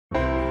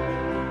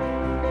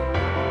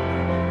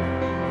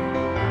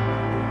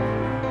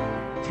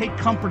take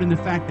comfort in the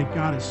fact that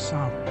God is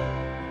sovereign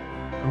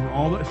over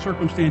all the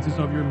circumstances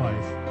of your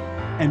life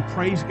and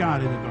praise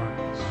God in the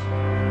darkness.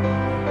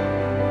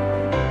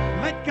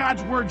 Let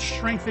God's word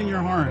strengthen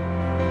your heart.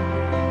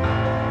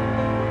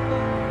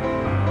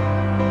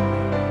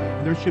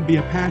 There should be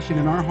a passion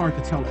in our heart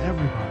to tell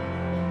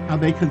everybody how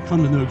they can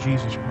come to know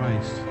Jesus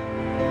Christ.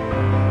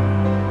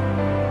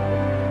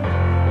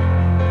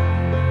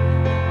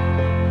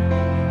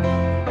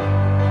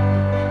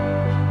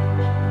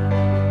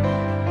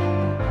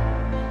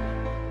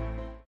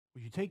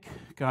 Will you take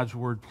God's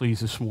word,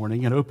 please, this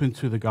morning and open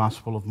to the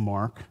Gospel of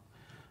Mark.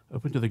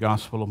 Open to the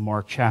Gospel of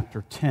Mark,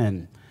 chapter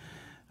 10.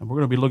 And we're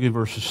going to be looking at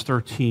verses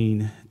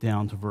 13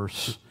 down to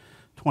verse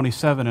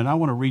 27. And I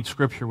want to read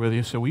Scripture with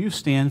you. So will you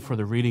stand for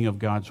the reading of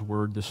God's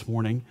word this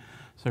morning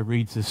as I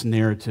read this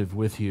narrative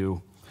with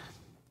you?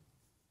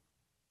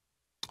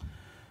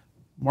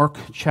 Mark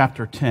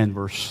chapter 10,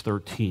 verse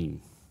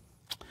 13.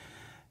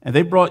 And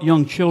they brought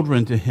young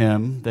children to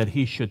him that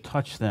he should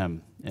touch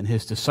them. And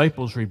his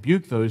disciples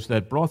rebuked those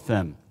that brought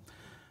them.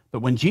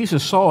 But when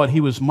Jesus saw it,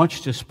 he was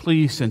much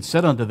displeased and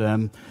said unto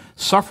them,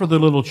 Suffer the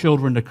little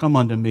children to come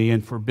unto me,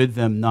 and forbid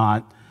them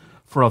not,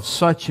 for of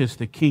such is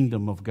the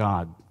kingdom of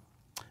God.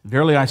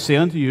 Verily I say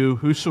unto you,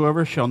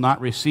 whosoever shall not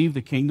receive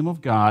the kingdom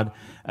of God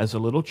as a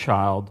little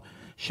child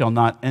shall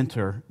not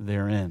enter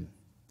therein.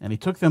 And he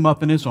took them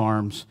up in his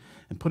arms,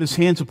 and put his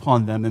hands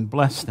upon them, and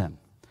blessed them.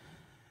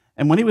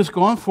 And when he was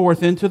gone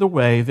forth into the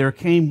way, there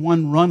came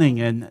one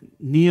running, and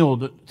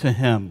kneeled to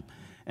him,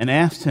 and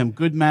asked him,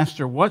 Good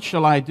master, what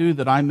shall I do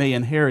that I may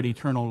inherit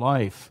eternal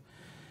life?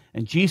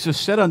 And Jesus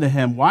said unto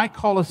him, Why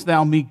callest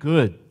thou me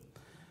good?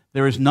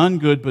 There is none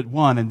good but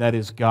one, and that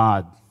is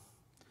God.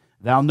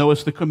 Thou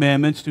knowest the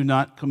commandments, do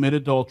not commit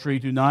adultery,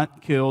 do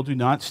not kill, do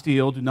not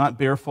steal, do not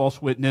bear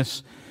false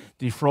witness,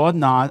 defraud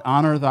not,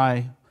 honor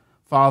thy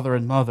father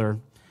and mother.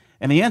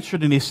 And he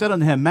answered and he said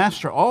unto him,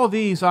 Master, all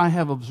these I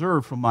have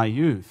observed from my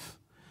youth.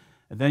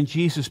 And then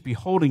Jesus,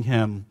 beholding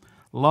him,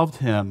 loved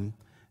him,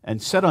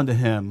 and said unto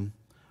him,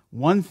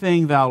 One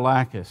thing thou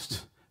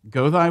lackest,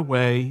 go thy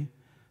way,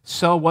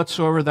 sell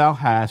whatsoever thou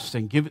hast,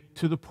 and give it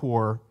to the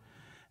poor,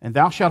 and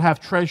thou shalt have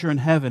treasure in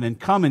heaven, and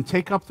come and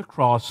take up the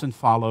cross and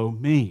follow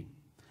me.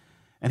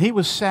 And he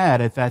was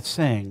sad at that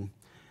saying,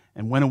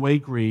 and went away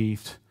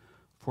grieved,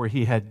 for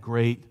he had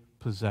great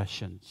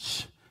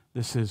possessions.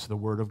 This is the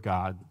word of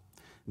God.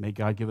 May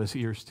God give us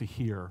ears to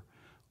hear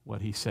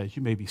what he says.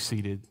 You may be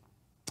seated.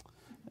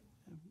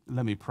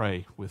 Let me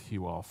pray with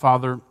you all.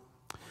 Father,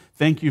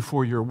 thank you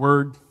for your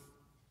word.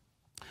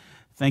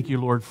 Thank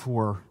you, Lord,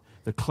 for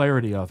the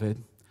clarity of it.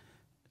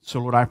 So,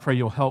 Lord, I pray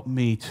you'll help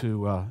me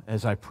to,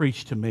 as I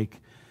preach, to make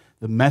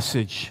the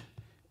message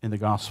in the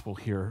gospel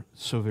here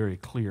so very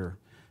clear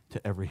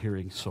to every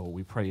hearing soul.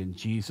 We pray in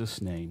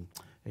Jesus' name,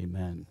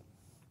 amen.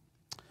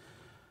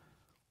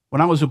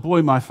 When I was a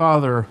boy, my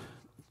father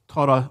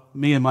taught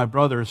me and my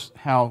brothers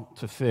how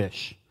to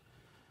fish.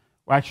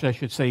 Well, actually, I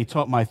should say he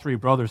taught my three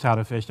brothers how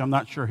to fish. I'm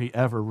not sure he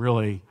ever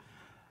really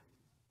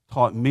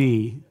taught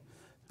me.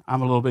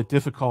 I'm a little bit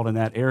difficult in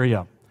that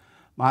area.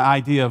 My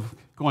idea of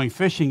going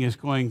fishing is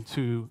going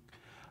to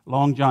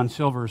Long John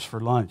Silver's for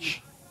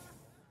lunch.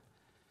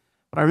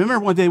 But I remember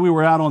one day we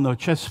were out on the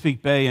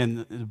Chesapeake Bay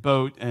in the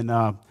boat,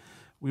 and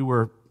we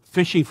were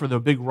fishing for the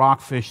big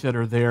rockfish that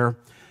are there.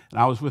 And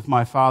I was with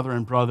my father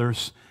and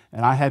brothers,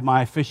 and I had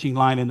my fishing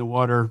line in the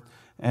water,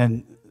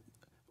 and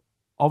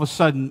all of a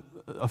sudden,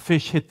 a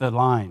fish hit the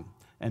line,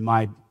 and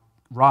my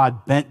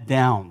rod bent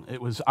down. It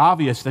was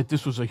obvious that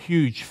this was a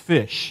huge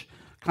fish,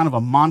 kind of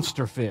a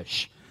monster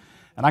fish.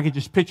 And I could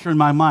just picture in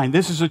my mind,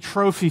 this is a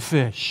trophy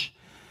fish.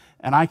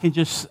 And I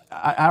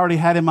already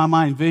had in my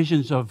mind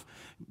visions of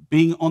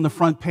being on the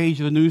front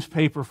page of the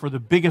newspaper for the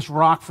biggest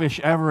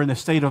rockfish ever in the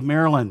state of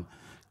Maryland,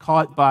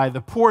 caught by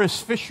the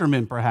poorest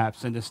fishermen,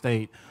 perhaps, in the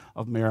state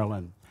of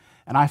Maryland.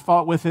 And I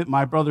fought with it.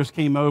 My brothers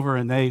came over,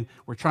 and they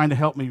were trying to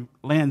help me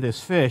land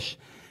this fish.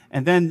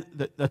 And then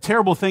the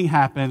terrible thing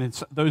happened,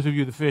 and those of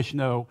you that fish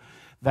know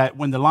that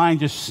when the line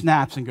just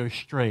snaps and goes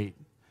straight,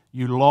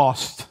 you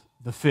lost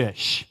the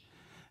fish.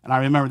 And I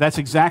remember that's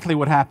exactly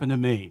what happened to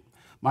me.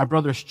 My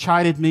brothers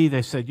chided me.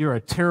 They said, You're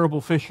a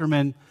terrible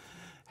fisherman.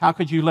 How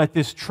could you let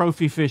this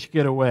trophy fish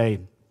get away?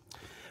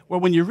 Well,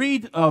 when you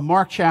read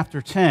Mark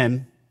chapter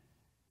 10,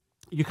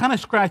 you kind of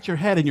scratch your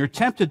head and you're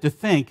tempted to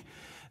think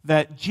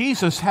that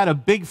Jesus had a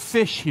big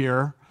fish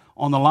here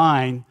on the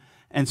line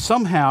and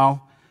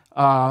somehow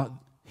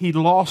he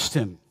lost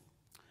him.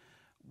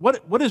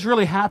 What is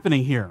really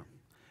happening here?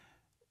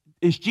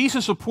 Is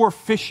Jesus a poor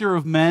fisher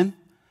of men?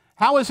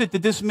 How is it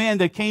that this man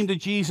that came to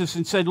Jesus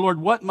and said, Lord,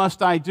 what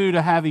must I do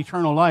to have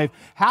eternal life?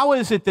 How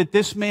is it that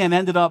this man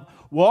ended up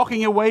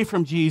walking away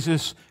from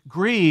Jesus,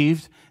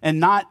 grieved,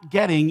 and not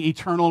getting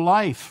eternal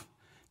life?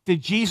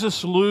 Did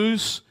Jesus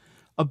lose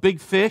a big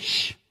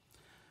fish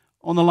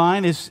on the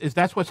line? Is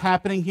that what's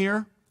happening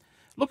here?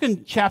 Look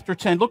in chapter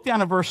 10. Look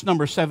down at verse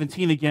number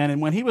 17 again. And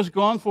when he was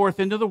gone forth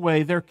into the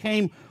way, there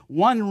came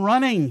one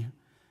running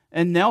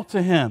and knelt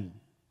to him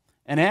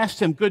and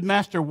asked him, Good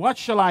master, what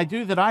shall I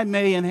do that I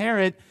may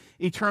inherit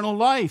eternal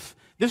life?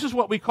 This is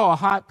what we call a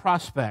hot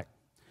prospect.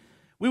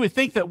 We would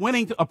think that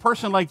winning a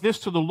person like this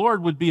to the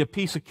Lord would be a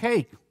piece of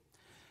cake.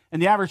 In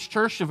the average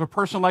church, if a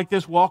person like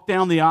this walked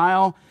down the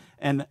aisle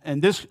and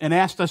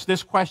asked us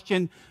this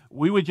question,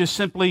 we would just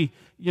simply,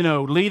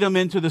 lead them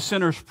into the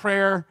sinner's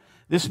prayer.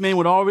 This man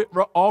would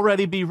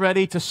already be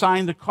ready to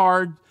sign the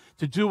card,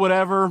 to do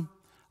whatever.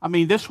 I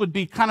mean, this would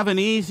be kind of an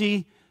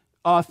easy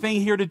thing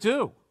here to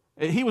do.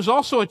 He was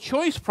also a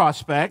choice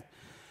prospect.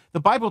 The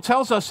Bible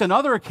tells us in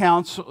other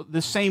accounts,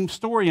 the same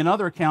story in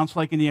other accounts,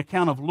 like in the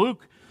account of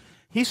Luke,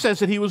 he says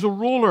that he was a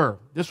ruler.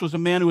 This was a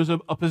man who was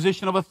a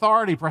position of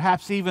authority,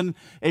 perhaps even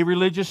a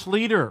religious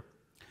leader.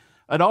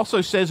 It also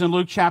says in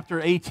Luke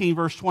chapter 18,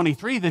 verse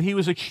 23, that he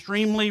was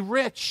extremely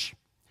rich.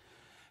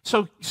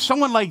 So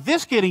someone like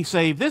this getting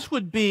saved, this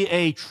would be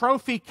a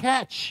trophy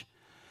catch.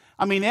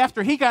 I mean,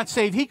 after he got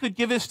saved, he could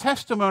give his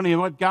testimony of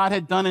what God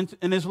had done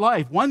in his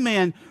life. One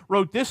man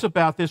wrote this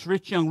about this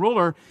rich young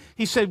ruler.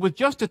 He said, with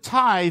just a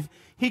tithe,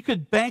 he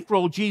could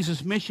bankroll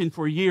Jesus' mission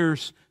for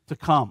years to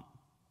come.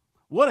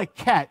 What a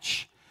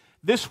catch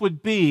this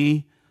would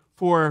be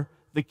for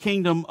the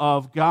kingdom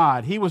of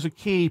God. He was a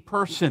key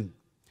person.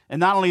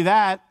 And not only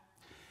that,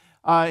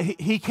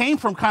 he came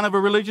from kind of a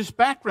religious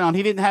background.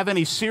 He didn't have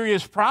any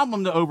serious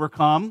problem to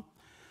overcome.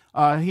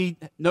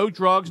 No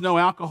drugs, no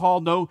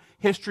alcohol, no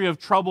history of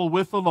trouble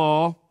with the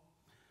law.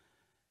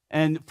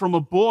 And from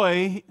a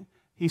boy,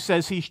 he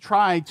says he's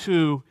tried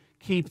to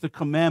keep the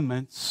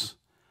commandments.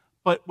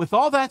 But with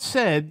all that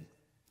said,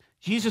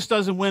 Jesus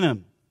doesn't win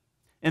him.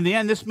 In the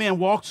end, this man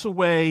walks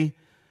away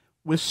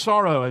with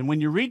sorrow. And when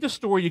you read the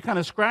story, you kind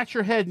of scratch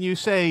your head and you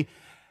say,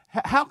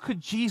 how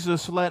could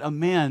Jesus let a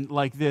man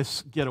like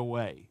this get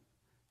away?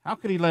 How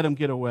could he let him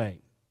get away?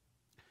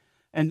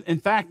 And in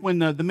fact, when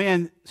the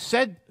man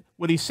said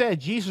what he said,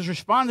 Jesus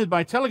responded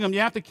by telling him, you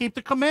have to keep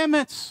the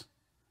commandments.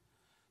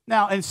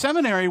 Now, in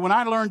seminary, when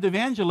I learned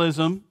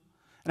evangelism,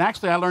 and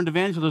actually I learned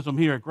evangelism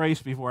here at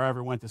Grace before I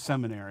ever went to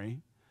seminary,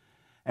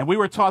 and we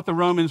were taught the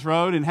Romans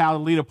Road and how to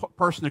lead a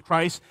person to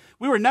Christ.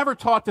 We were never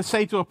taught to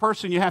say to a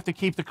person, you have to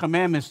keep the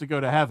commandments to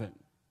go to heaven.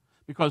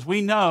 Because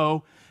we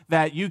know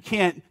that you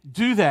can't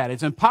do that.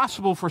 It's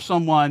impossible for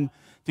someone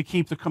to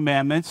keep the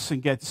commandments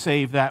and get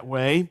saved that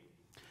way.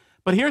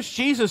 But here's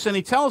Jesus, and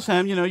he tells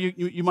him,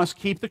 you must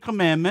keep the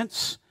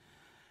commandments.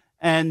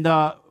 And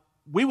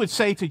we would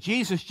say to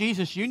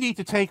Jesus, you need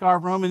to take our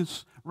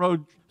Romans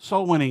Road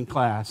soul winning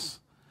class.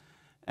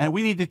 And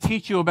we need to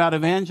teach you about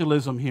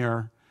evangelism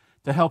here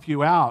to help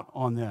you out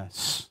on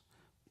this.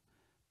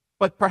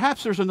 But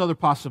perhaps there's another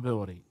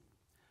possibility.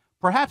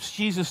 Perhaps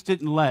Jesus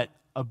didn't let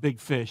a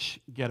big fish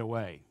get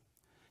away.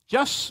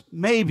 Just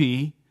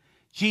maybe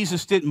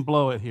Jesus didn't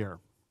blow it here.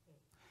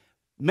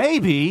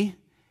 Maybe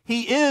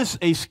he is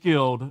a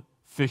skilled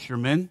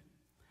fisherman,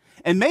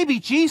 and maybe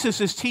Jesus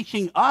is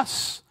teaching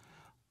us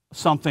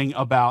something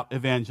about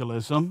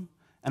evangelism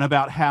and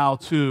about how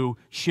to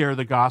share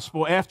the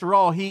gospel. After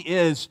all, he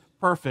is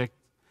perfect.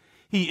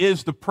 He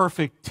is the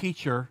perfect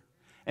teacher,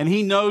 and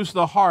he knows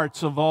the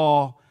hearts of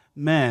all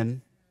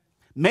men.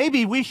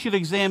 Maybe we should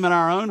examine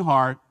our own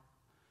heart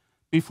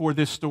before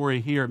this story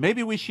here.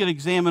 Maybe we should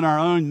examine our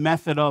own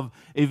method of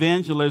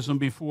evangelism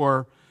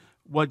before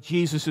what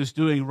Jesus is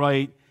doing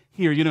right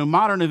here.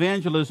 Modern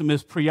evangelism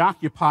is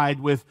preoccupied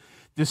with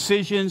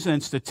decisions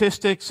and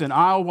statistics and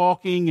aisle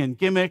walking and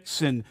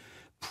gimmicks and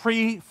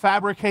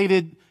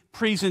prefabricated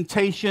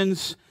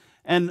presentations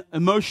and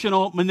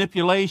emotional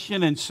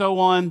manipulation and so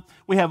on.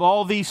 We have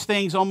all these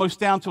things almost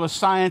down to a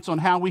science on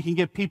how we can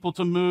get people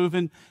to move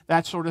and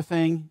that sort of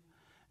thing.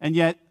 And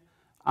yet,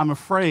 I'm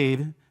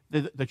afraid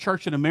that the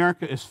church in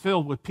America is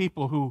filled with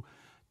people who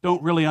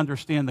don't really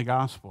understand the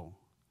gospel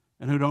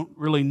and who don't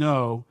really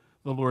know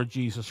the Lord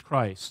Jesus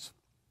Christ.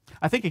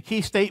 I think a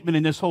key statement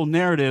in this whole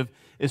narrative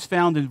is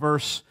found in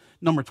verse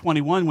number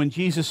 21 when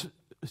Jesus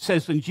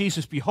says, when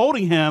Jesus,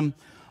 beholding him,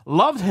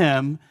 loved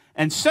him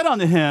and said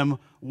unto him,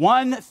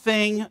 one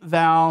thing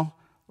thou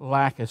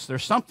lackest.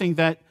 There's something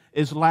that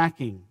is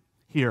lacking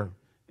here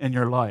in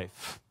your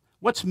life.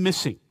 What's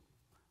missing?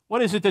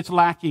 What is it that's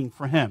lacking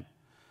for him?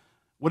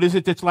 What is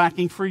it that's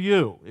lacking for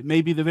you? It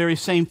may be the very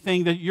same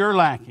thing that you're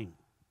lacking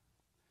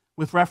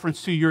with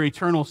reference to your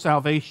eternal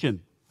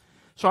salvation.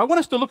 So I want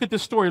us to look at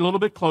this story a little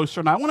bit closer,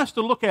 and I want us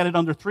to look at it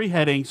under three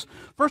headings.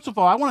 First of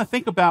all, I want to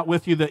think about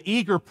with you the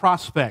eager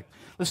prospect.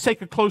 Let's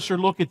take a closer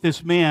look at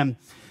this man.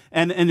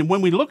 And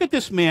when we look at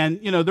this man,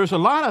 there's a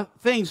lot of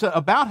things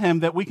about him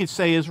that we could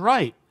say is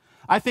right.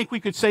 I think we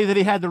could say that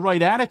he had the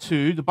right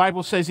attitude. The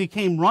Bible says he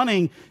came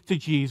running to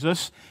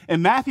Jesus.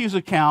 In Matthew's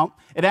account,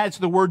 it adds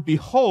the word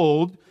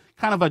behold,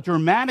 kind of a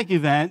dramatic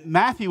event.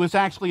 Matthew was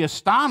actually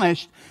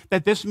astonished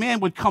that this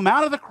man would come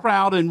out of the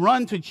crowd and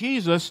run to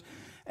Jesus.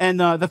 And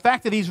the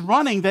fact that he's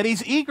running, that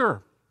he's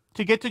eager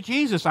to get to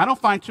Jesus. I don't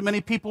find too many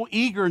people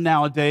eager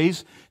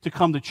nowadays to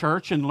come to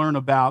church and learn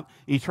about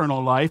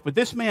eternal life. But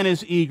this man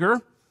is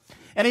eager.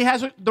 And he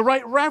has the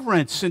right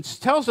reverence. It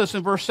tells us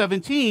in verse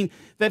 17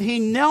 that he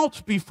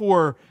knelt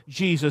before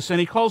Jesus and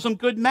he calls him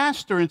good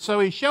master. And so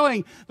he's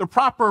showing the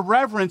proper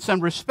reverence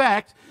and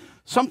respect.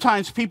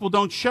 Sometimes people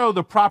don't show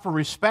the proper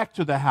respect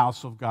to the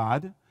house of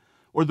God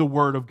or the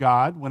Word of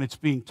God when it's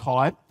being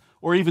taught,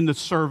 or even the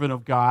servant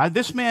of God.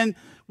 This man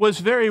was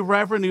very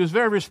reverent. He was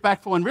very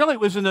respectful. And really, it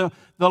was in the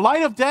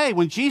light of day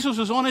when Jesus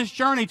was on his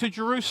journey to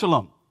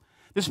Jerusalem.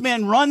 This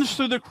man runs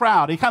through the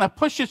crowd. He kind of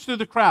pushes through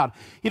the crowd.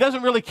 He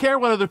doesn't really care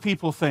what other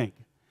people think.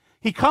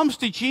 He comes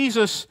to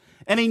Jesus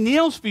and he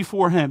kneels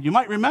before him. You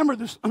might remember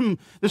this,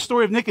 the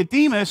story of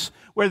Nicodemus,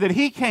 where that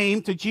he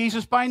came to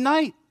Jesus by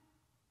night.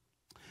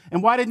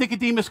 And why did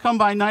Nicodemus come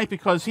by night?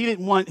 Because he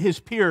didn't want his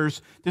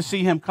peers to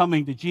see him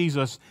coming to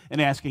Jesus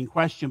and asking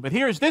questions. But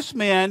here's this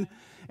man,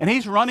 and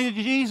he's running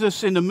to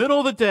Jesus in the middle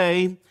of the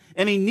day,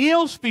 and he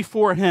kneels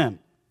before him.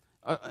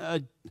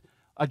 A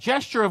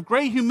gesture of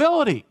great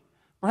humility.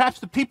 Perhaps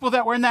the people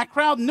that were in that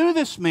crowd knew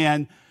this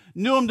man,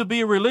 knew him to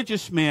be a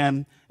religious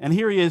man, and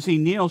here he is, he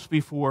kneels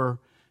before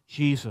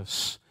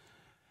Jesus.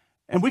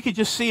 And we could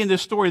just see in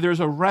this story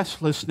there's a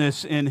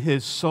restlessness in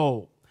his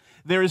soul.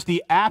 There is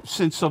the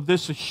absence of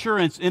this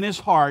assurance in his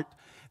heart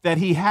that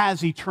he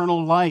has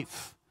eternal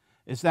life.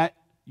 Is that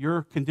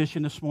your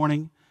condition this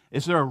morning?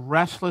 Is there a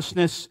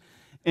restlessness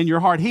in your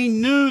heart? He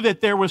knew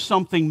that there was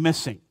something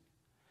missing.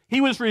 He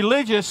was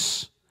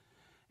religious,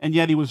 and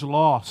yet he was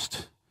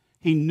lost.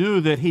 He knew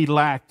that he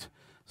lacked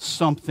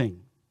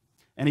something,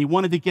 and he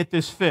wanted to get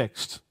this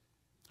fixed.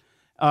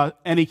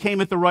 And he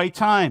came at the right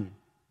time.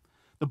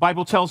 The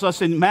Bible tells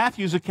us in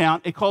Matthew's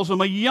account, it calls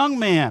him a young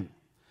man.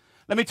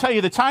 Let me tell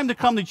you, the time to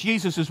come to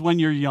Jesus is when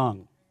you're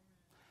young.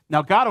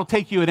 Now, God will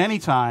take you at any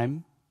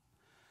time,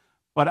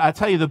 but I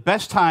tell you, the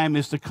best time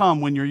is to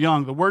come when you're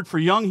young. The word for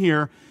young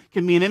here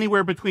can mean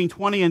anywhere between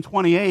 20 and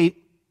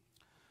 28.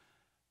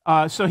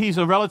 So he's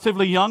a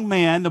relatively young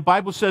man. The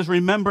Bible says,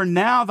 remember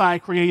now thy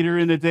Creator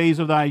in the days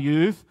of thy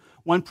youth.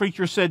 One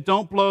preacher said,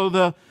 don't burn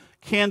the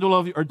candle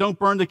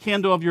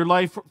of your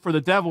life for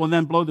the devil and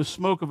then blow the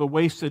smoke of a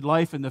wasted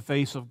life in the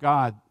face of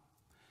God.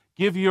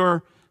 Give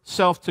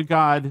yourself to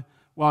God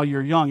while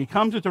you're young. He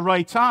comes at the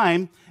right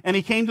time, and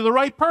he came to the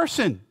right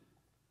person.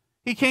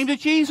 He came to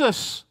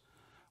Jesus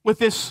with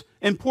this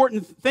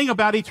important thing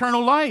about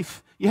eternal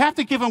life. You have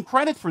to give him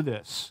credit for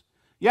this.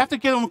 You have to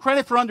give him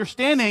credit for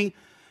understanding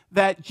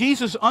that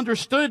Jesus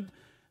understood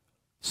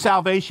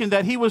salvation,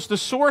 that he was the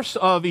source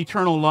of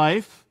eternal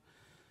life.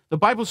 The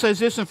Bible says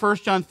this in 1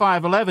 John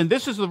 5:11.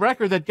 This is the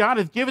record that God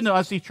hath given to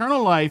us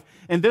eternal life,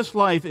 and this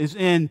life is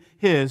in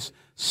his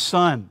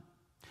Son.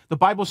 The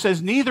Bible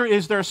says, neither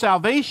is there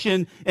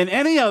salvation in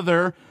any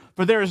other,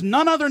 for there is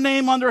none other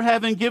name under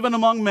heaven given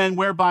among men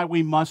whereby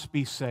we must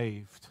be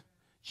saved.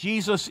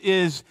 Jesus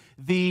is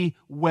the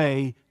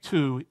way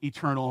to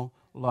eternal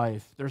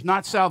life. There's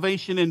not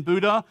salvation in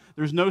Buddha.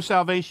 There's no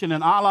salvation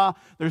in Allah.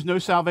 There's no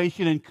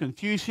salvation in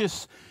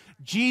Confucius.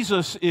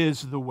 Jesus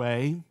is the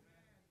way.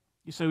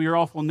 You say, well, you're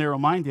awful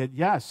narrow-minded.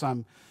 Yes,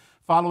 I'm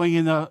following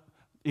in the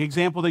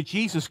example that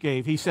Jesus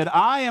gave. He said,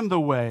 I am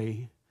the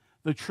way,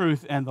 the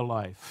truth, and the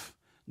life.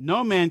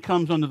 No man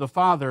comes unto the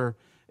Father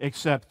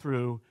except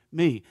through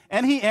me.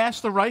 And he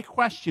asked the right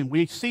question.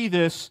 We see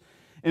this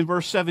in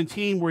verse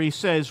 17 where he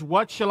says,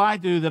 what shall I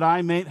do that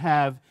I may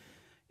have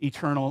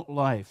eternal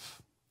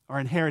life or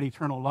inherit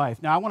eternal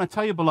life? Now, I want to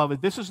tell you,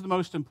 beloved, this is the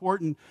most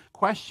important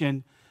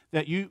question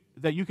that you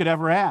could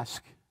ever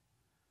ask.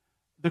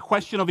 The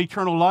question of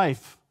eternal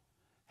life.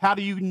 How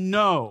do you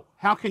know?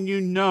 How can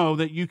you know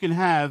that you can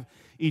have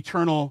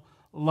eternal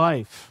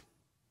life?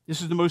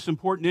 This is the most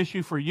important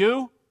issue for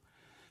you.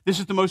 This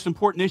is the most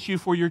important issue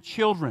for your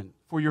children,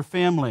 for your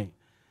family.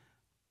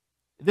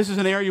 This is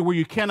an area where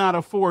you cannot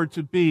afford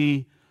to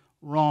be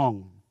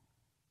wrong.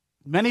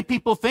 Many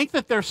people think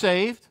that they're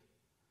saved,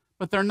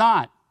 but they're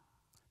not.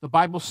 The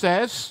Bible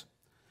says,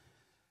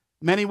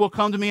 many will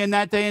come to me in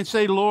that day and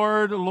say,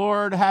 Lord,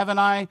 Lord, haven't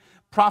I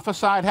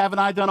prophesied? Haven't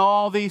I done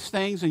all these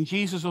things? And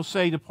Jesus will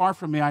say, depart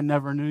from me, I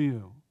never knew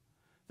you.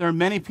 There are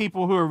many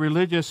people who are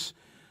religious,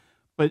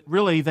 but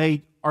really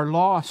they are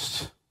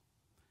lost.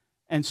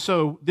 And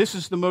so this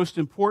is the most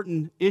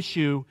important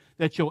issue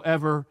that you'll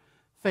ever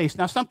face.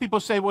 Now, some people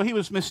say, well, he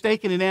was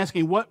mistaken in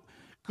asking, what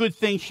good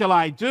thing shall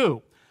I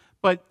do?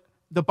 But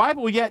the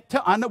Bible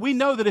we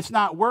know that it's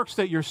not works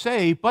that you're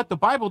saved, but the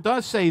Bible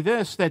does say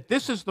this, that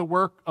this is the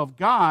work of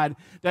God,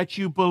 that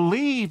you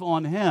believe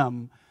on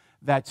him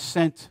that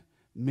sent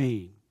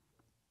me.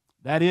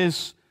 That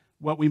is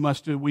what we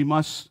must do. We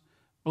must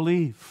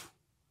believe.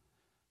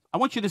 I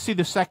want you to see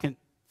the second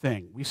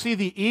thing. We see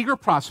the eager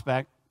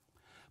prospect.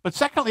 But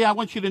secondly, I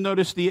want you to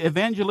notice the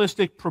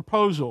evangelistic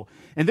proposal.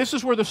 And this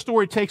is where the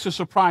story takes a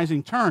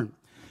surprising turn.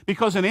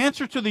 Because in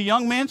answer to the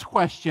young man's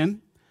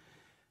question,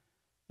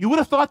 you would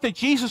have thought that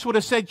Jesus would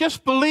have said,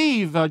 just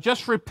believe,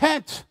 just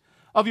repent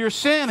of your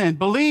sin and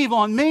believe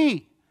on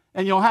me,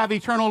 and you'll have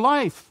eternal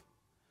life.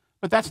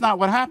 But that's not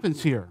what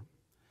happens here.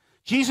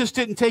 Jesus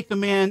didn't take the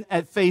man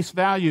at face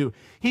value.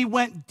 He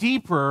went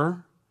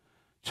deeper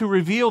to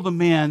reveal the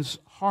man's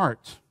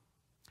heart.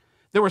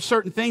 There were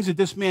certain things that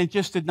this man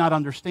just did not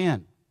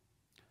understand,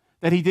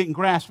 that he didn't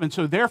grasp. And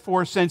so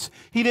therefore, since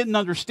he didn't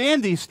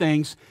understand these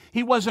things,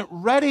 he wasn't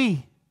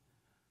ready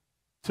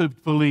to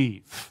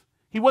believe.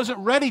 He wasn't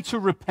ready to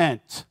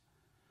repent.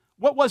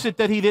 What was it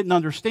that he didn't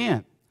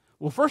understand?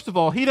 Well, first of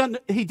all, he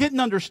didn't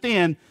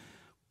understand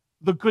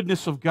the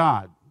goodness of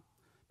God.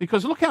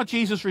 Because look how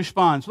Jesus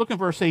responds. Look in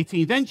verse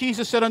 18. Then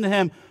Jesus said unto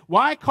him,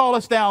 Why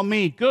callest thou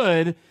me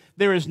good?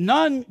 There is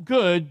none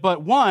good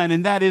but one,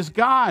 and that is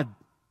God.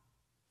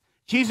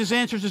 Jesus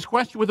answers his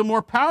question with a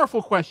more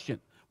powerful question.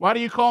 Why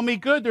do you call me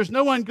good? There's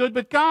no one good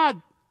but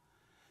God.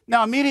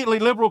 Now, immediately,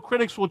 liberal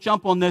critics will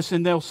jump on this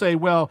and they'll say,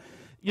 well,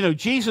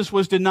 Jesus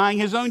was denying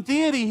his own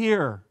deity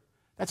here.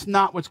 That's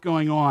not what's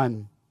going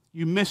on.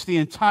 You missed the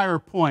entire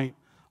point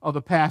of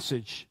the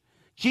passage.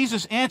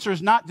 Jesus' answer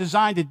is not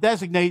designed to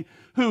designate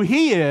who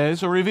he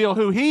is or reveal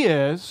who he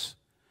is.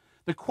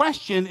 The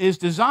question is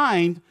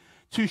designed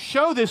to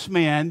show this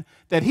man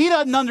that he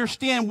doesn't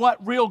understand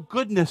what real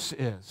goodness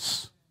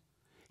is.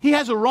 He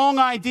has a wrong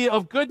idea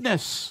of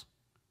goodness.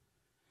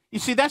 You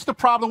see, that's the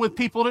problem with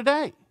people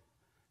today.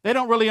 They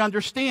don't really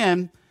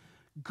understand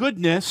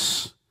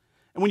goodness.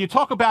 And when you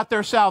talk about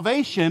their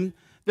salvation,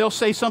 they'll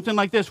say something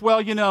like this, well,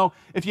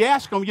 if you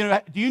ask them,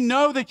 do you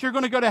know that you're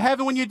going to go to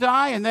heaven when you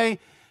die? And they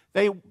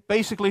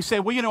basically say,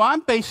 well,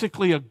 I'm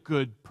basically a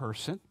good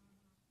person.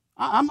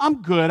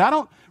 I'm good. I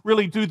don't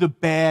really do the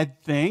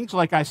bad things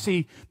like I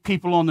see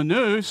people on the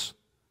news.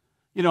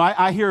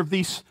 I hear of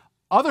these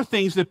other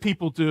things that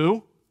people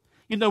do.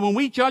 When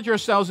we judge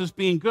ourselves as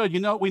being good,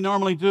 what we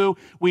normally do?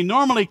 We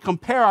normally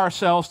compare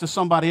ourselves to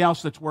somebody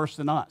else that's worse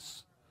than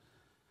us.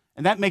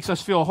 And that makes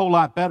us feel a whole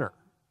lot better.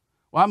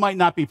 Well, I might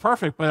not be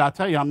perfect, but I'll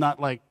tell you, I'm not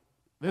like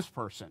this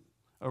person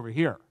over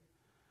here.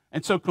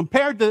 And so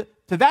compared to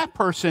that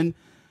person,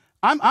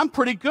 I'm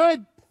pretty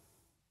good.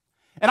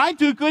 And I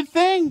do good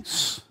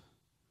things.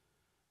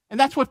 And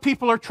that's what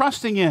people are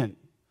trusting in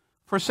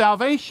for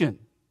salvation.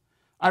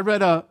 I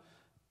read a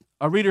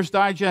Reader's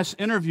Digest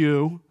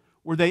interview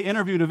where they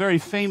interviewed a very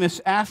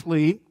famous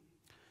athlete,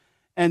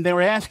 and they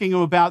were asking him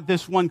about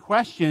this one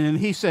question, and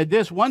he said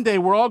this, one day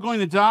we're all going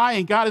to die,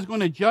 and God is going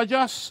to judge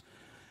us,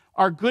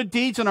 our good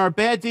deeds and our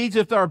bad deeds.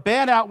 If our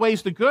bad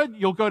outweighs the good,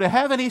 you'll go to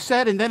heaven, he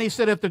said, and then he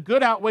said, if the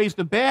good outweighs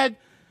the bad,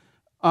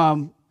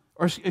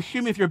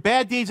 if your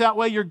bad deeds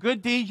outweigh your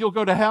good deeds, you'll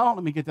go to hell.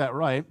 Let me get that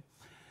right.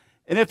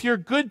 And if your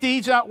good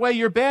deeds outweigh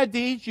your bad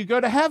deeds, you go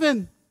to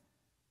heaven.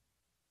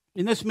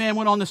 And this man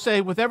went on to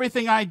say, with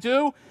everything I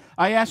do,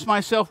 I ask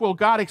myself, will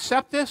God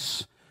accept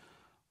this?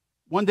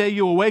 One day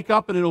you will wake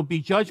up and it'll be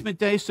judgment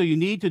day, so you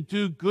need to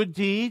do good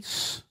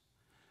deeds.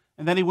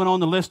 And then he went on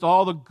to list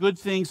all the good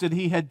things that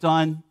he had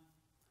done.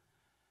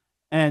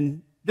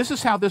 And this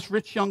is how this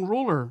rich young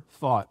ruler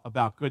thought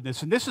about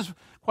goodness. And this is,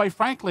 quite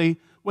frankly,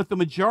 what the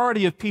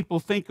majority of people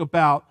think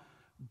about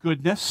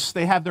goodness.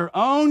 They have their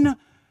own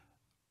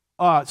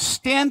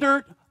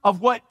standard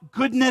of what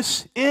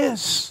goodness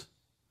is.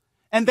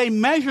 And they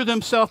measure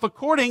themselves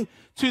according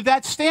to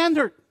that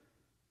standard.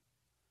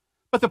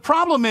 But the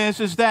problem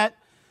is that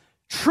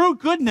true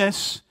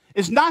goodness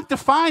is not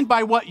defined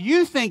by what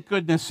you think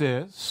goodness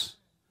is.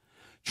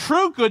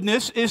 True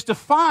goodness is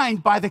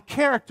defined by the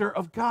character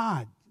of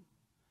God.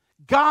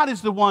 God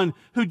is the one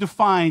who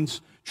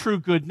defines true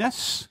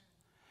goodness.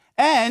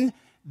 And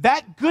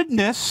that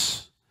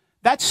goodness,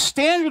 that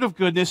standard of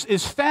goodness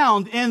is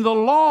found in the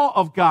law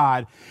of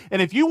God.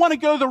 And if you want to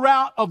go the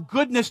route of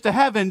goodness to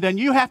heaven, then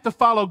you have to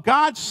follow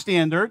God's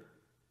standard.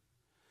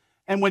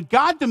 And what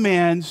God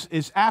demands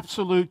is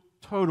absolute,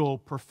 total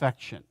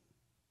perfection.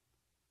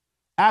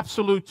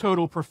 Absolute,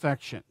 total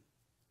perfection.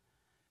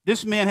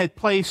 This man had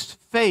placed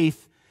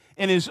faith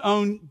in his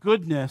own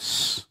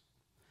goodness,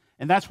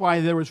 and that's why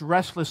there was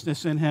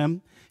restlessness in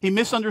him. He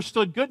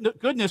misunderstood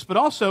goodness, but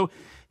also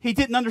he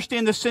didn't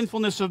understand the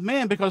sinfulness of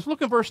man, because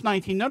look at verse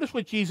 19. Notice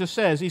what Jesus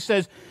says. He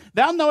says,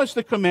 thou knowest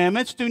the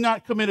commandments, do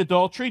not commit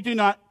adultery, do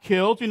not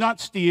kill, do not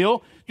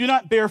steal, do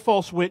not bear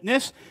false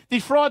witness,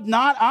 defraud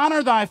not,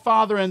 honor thy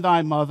father and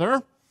thy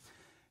mother.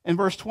 In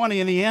verse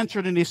 20, and he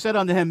answered and he said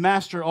unto him,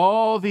 Master,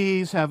 all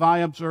these have I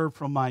observed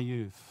from my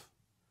youth.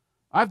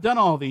 I've done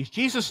all these.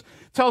 Jesus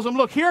tells him,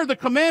 look, here are the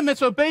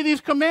commandments, obey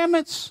these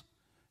commandments.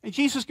 And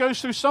Jesus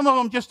goes through some of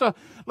them just to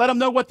let them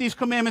know what these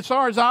commandments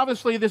are. As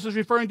obviously, this is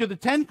referring to the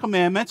 10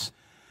 commandments.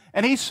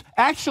 And he's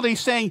actually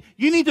saying,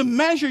 you need to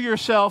measure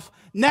yourself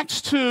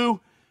next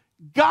to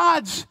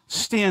God's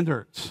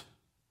standards,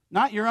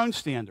 not your own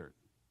standard.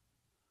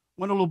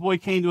 One little boy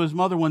came to his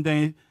mother one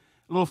day,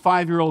 a little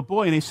 5-year-old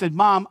boy, and he said,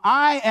 Mom,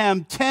 I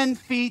am 10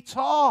 feet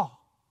tall.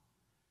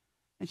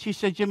 And she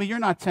said, Jimmy, you're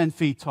not 10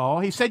 feet tall.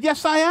 He said,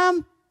 yes, I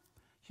am.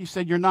 She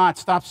said, you're not.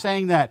 Stop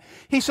saying that.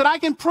 He said, I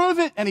can prove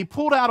it. And he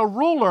pulled out a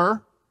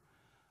ruler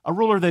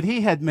that he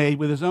had made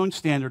with his own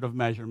standard of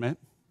measurement.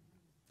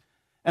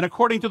 And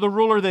according to the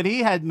ruler that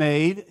he had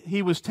made,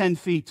 he was 10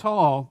 feet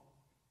tall.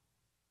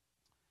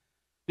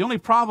 The only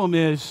problem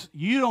is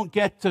you don't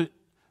get to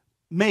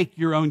make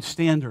your own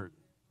standard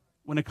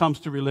when it comes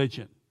to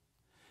religion.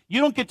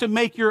 You don't get to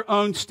make your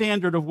own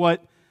standard of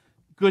what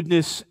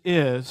goodness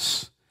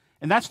is.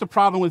 And that's the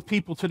problem with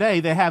people today.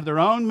 They have their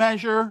own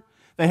measure,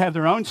 they have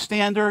their own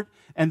standard,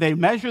 and they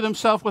measure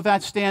themselves with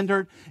that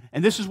standard.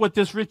 And this is what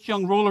this rich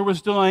young ruler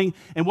was doing.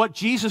 And what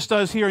Jesus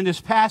does here in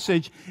this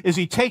passage is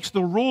he takes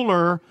the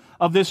ruler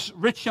of this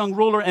rich young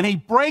ruler and he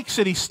breaks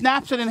it. He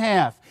snaps it in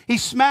half. He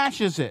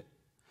smashes it.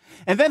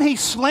 And then he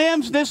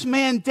slams this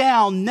man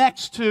down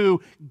next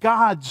to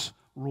God's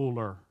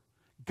ruler,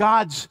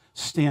 God's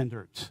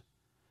standards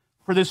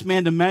for this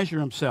man to measure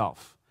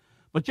himself.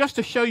 But just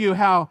to show you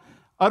how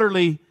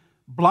utterly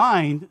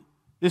blind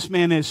this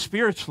man is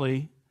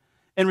spiritually,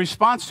 in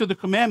response to the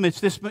commandments,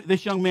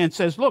 this young man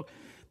says, look,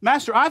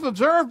 Master, I've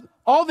observed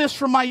all this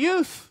from my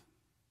youth.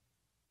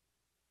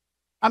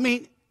 I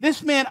mean,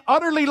 this man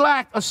utterly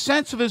lacked a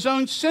sense of his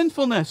own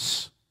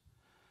sinfulness.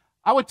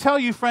 I would tell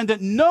you, friend, that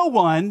no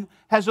one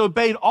has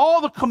obeyed all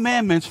the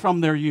commandments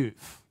from their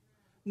youth.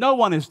 No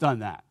one has done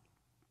that.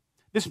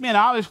 This man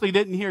obviously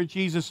didn't hear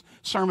Jesus'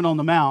 Sermon on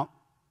the Mount,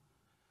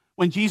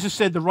 when Jesus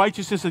said the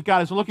righteousness that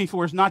God is looking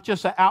for is not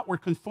just an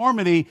outward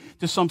conformity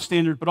to some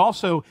standard, but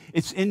also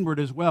it's inward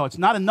as well. It's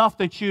not enough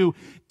that you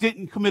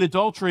didn't commit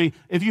adultery.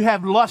 If you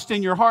have lust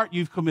in your heart,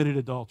 you've committed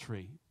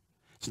adultery.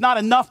 It's not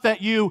enough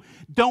that you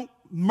don't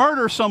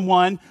murder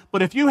someone,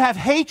 but if you have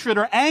hatred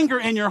or anger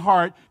in your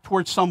heart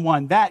towards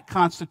someone, that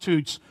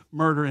constitutes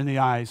murder in the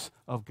eyes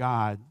of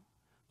God.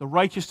 The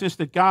righteousness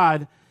that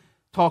God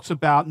talks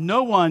about,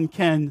 no one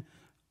can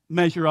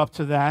measure up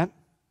to that.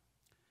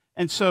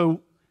 And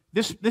so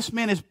this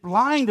man is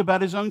blind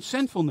about his own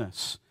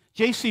sinfulness.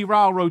 J.C.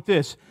 Ryle wrote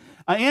this: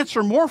 an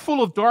answer more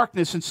full of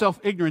darkness and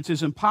self-ignorance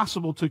is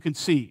impossible to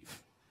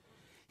conceive.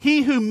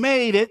 He who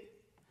made it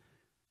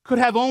could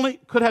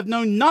have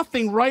known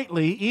nothing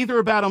rightly, either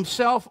about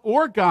himself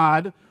or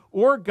God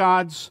or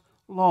God's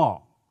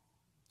law.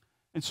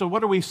 And so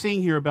what are we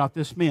seeing here about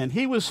this man?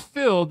 He was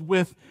filled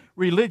with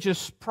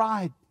religious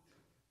pride.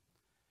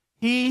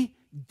 He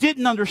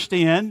didn't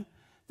understand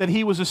that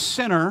he was a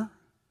sinner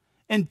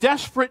in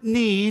desperate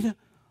need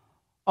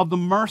of the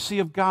mercy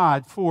of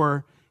God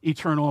for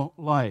eternal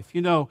life.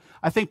 You know,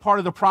 I think part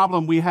of the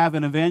problem we have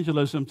in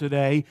evangelism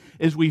today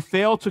is we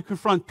fail to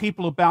confront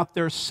people about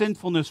their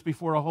sinfulness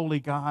before a holy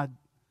God.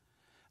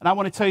 And I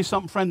want to tell you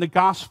something, friend, the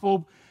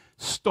gospel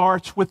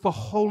starts with the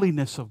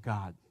holiness of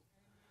God.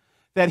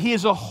 That he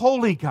is a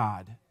holy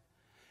God.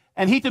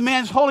 And he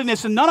demands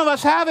holiness, and none of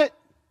us have it.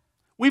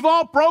 We've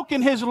all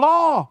broken his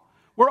law.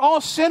 We're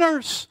all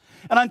sinners.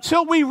 And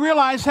until we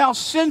realize how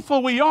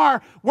sinful we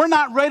are, we're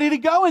not ready to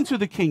go into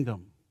the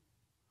kingdom.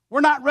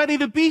 We're not ready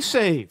to be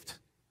saved.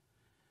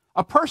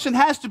 A person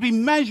has to be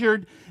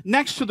measured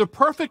next to the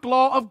perfect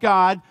law of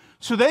God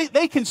so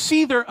they can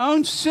see their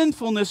own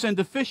sinfulness and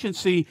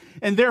deficiency,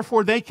 and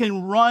therefore they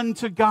can run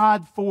to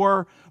God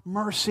for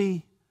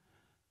mercy.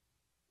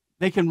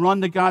 They can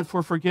run to God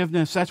for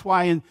forgiveness. That's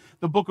why in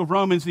the book of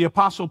Romans, the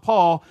Apostle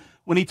Paul,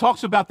 when he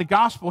talks about the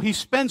gospel, he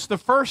spends the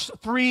first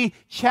 3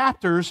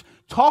 chapters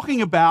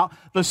talking about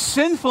the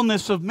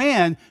sinfulness of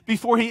man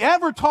before he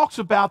ever talks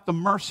about the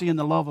mercy and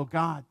the love of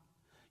God.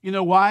 You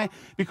know why?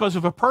 Because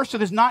if a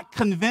person is not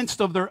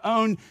convinced of their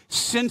own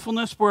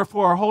sinfulness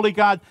before a holy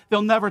God,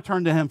 they'll never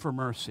turn to him for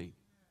mercy.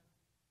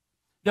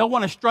 They'll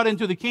want to strut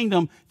into the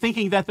kingdom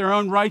thinking that their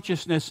own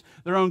righteousness,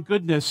 their own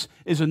goodness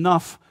is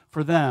enough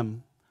for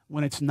them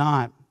when it's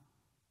not.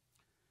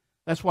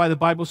 That's why the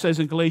Bible says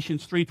in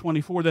Galatians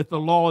 3:24 that the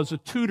law is a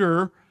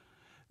tutor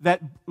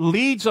that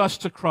leads us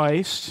to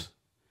Christ,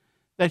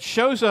 that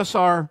shows us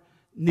our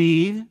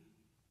need,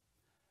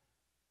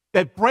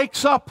 that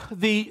breaks up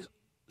the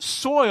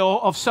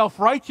soil of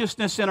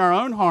self-righteousness in our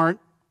own heart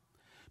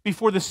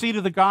before the seed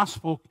of the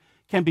gospel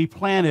can be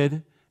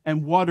planted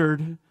and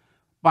watered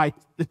by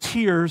the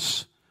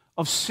tears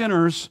of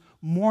sinners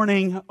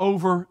mourning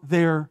over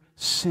their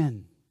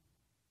sin.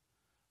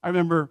 I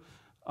remember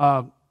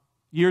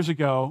years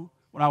ago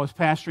when I was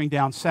pastoring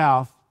down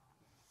south,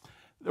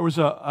 there was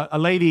a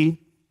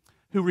lady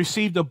who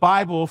received a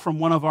Bible from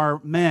one of our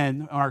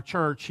men in our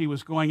church. He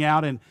was going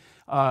out, and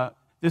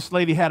this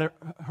lady had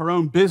her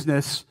own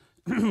business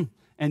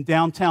in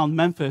downtown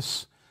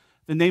Memphis.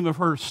 The name of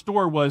her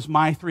store was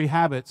My 3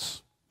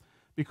 Habits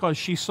because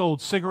she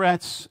sold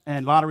cigarettes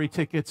and lottery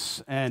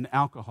tickets and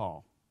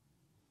alcohol.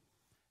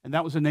 And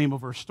that was the name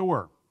of her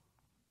store.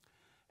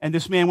 And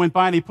this man went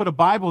by and he put a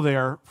Bible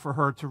there for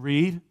her to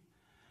read.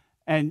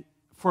 And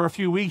for a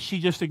few weeks, she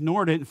just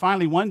ignored it. And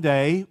finally, one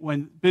day,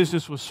 when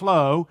business was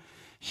slow,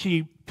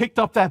 she picked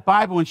up that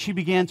Bible and she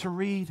began to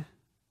read.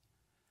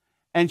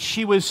 And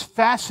she was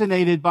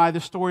fascinated by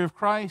the story of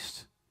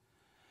Christ.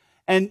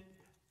 And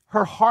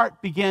her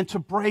heart began to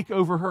break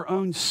over her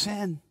own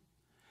sin.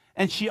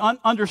 And she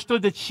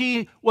understood that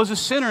she was a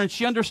sinner, and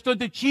she understood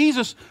that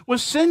Jesus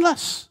was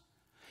sinless.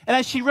 And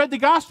as she read the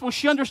gospel,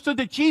 she understood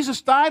that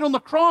Jesus died on the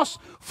cross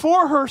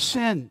for her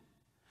sin.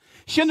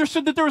 She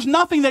understood that there was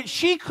nothing that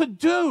she could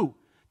do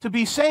to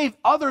be saved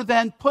other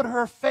than put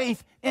her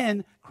faith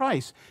in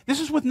Christ. This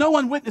is with no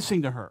one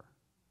witnessing to her.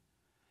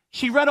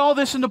 She read all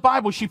this in the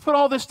Bible. She put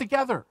all this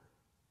together.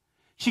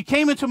 She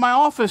came into my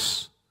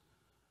office,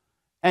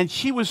 and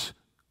she was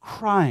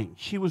crying.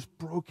 She was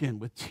broken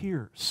with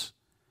tears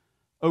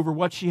over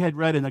what she had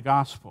read in the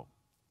gospel.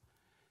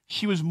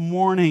 She was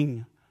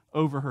mourning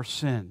over her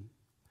sin.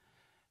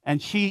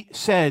 And she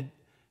said,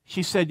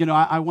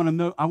 I want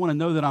to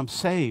know that I'm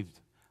saved.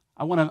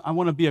 I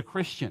want to be a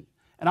Christian.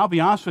 And I'll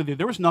be honest with you,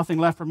 there was nothing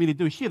left for me to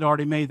do. She had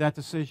already made that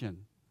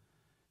decision.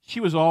 She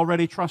was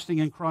already trusting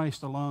in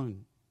Christ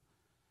alone.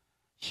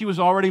 She was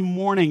already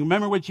mourning.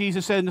 Remember what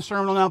Jesus said in the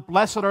Sermon on the Mount?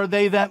 Blessed are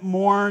they that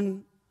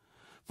mourn,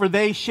 for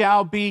they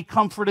shall be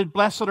comforted.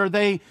 Blessed are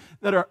they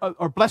that are,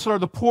 or blessed are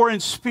the poor in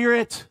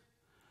spirit,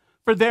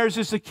 for theirs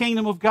is the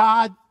kingdom of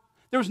God.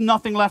 There was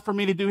nothing left for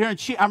me to do here.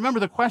 And I remember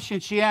the question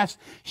she asked.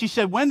 She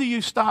said, when do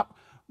you stop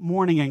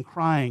mourning and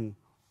crying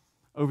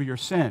over your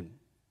sin?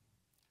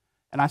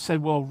 And I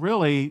said, well,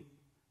 really,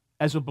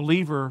 as a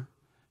believer,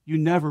 you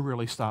never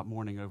really stop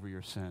mourning over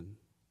your sin.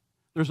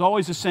 There's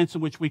always a sense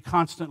in which we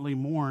constantly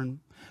mourn.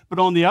 But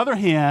on the other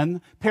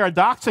hand,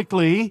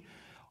 paradoxically,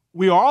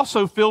 we are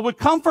also filled with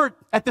comfort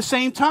at the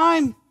same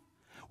time.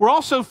 We're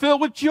also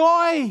filled with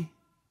joy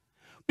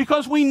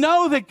because we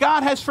know that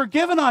God has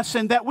forgiven us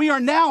and that we are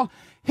now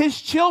His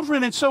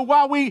children. And so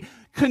while we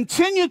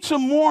continue to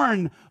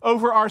mourn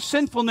over our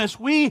sinfulness,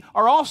 we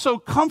are also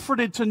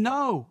comforted to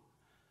know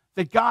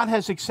that God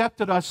has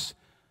accepted us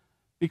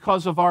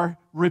because of our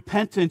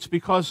repentance,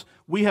 because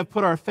we have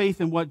put our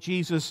faith in what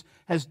Jesus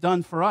has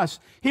done for us.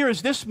 Here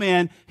is this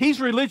man.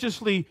 He's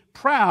religiously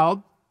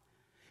proud.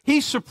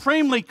 He's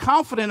supremely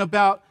confident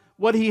about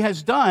what he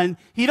has done.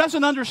 He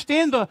doesn't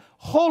understand the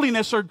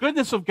holiness or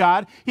goodness of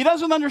God. He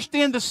doesn't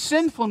understand the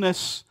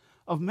sinfulness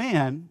of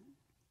man.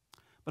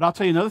 But I'll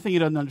tell you another thing he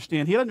doesn't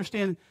understand. He doesn't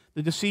understand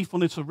the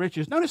deceitfulness of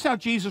riches. Notice how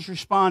Jesus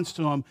responds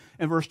to him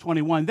in verse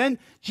 21. Then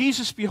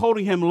Jesus,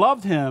 beholding him,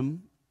 loved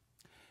him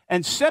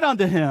and said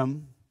unto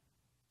him,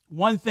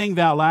 one thing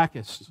thou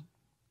lackest.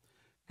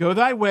 Go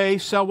thy way,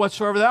 sell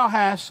whatsoever thou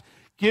hast,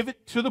 give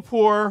it to the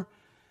poor,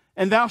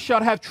 and thou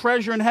shalt have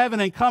treasure in heaven,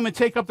 and come and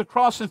take up the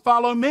cross and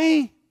follow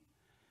me.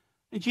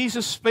 And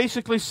Jesus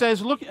basically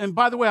says, look, and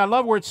by the way, I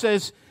love where it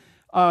says,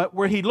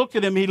 where he looked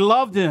at him, he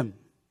loved him.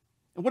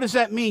 And what does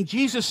that mean?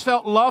 Jesus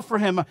felt love for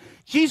him.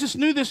 Jesus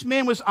knew this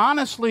man was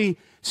honestly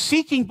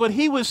seeking, but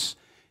he was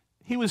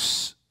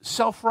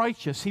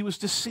self-righteous. He was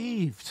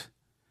deceived.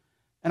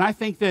 And I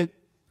think that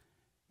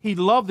he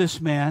loved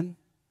this man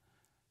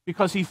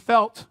because he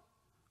felt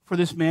for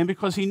this man,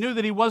 because he knew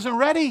that he wasn't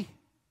ready.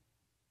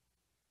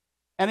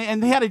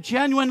 And he had a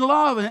genuine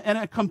love and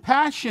a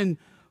compassion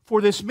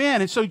for this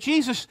man. And so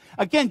Jesus,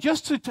 again,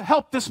 just to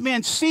help this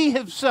man see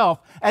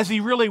himself as he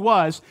really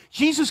was,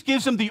 Jesus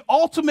gives him the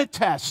ultimate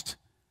test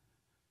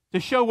to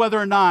show whether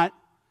or not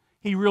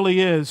he really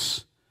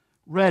is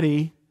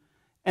ready.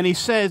 And he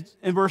said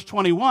in verse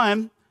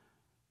 21,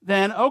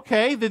 then,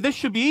 okay, then this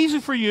should be easy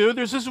for you.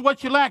 This is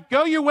what you lack.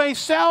 Go your way,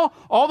 sell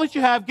all that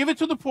you have, give it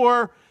to the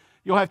poor.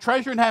 You'll have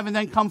treasure in heaven,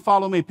 then come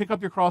follow me. Pick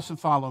up your cross and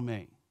follow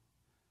me.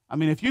 I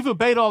mean, if you've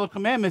obeyed all the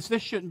commandments,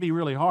 this shouldn't be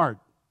really hard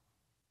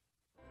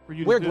for you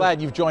to do. We're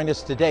glad you've joined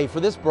us today for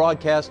this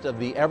broadcast of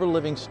the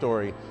Everliving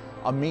Story,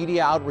 a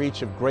media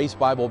outreach of Grace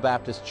Bible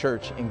Baptist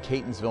Church in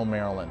Catonsville,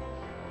 Maryland.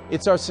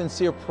 It's our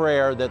sincere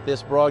prayer that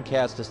this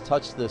broadcast has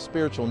touched the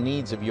spiritual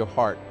needs of your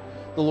heart.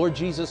 The Lord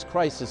Jesus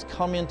Christ has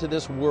come into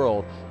this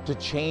world to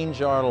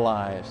change our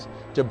lives,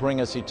 to bring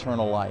us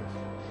eternal life.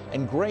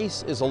 And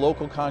Grace is a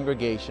local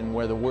congregation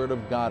where the Word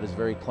of God is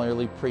very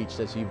clearly preached,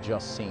 as you've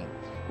just seen.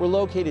 We're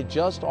located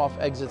just off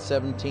exit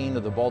 17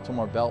 of the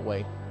Baltimore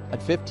Beltway at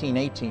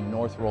 1518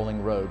 North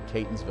Rolling Road,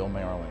 Catonsville,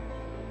 Maryland.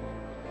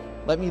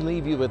 Let me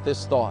leave you with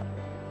this thought.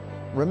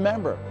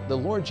 Remember, the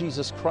Lord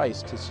Jesus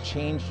Christ has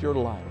changed your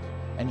life,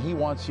 and He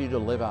wants you to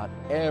live out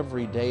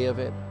every day of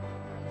it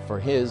for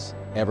His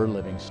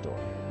ever-living story.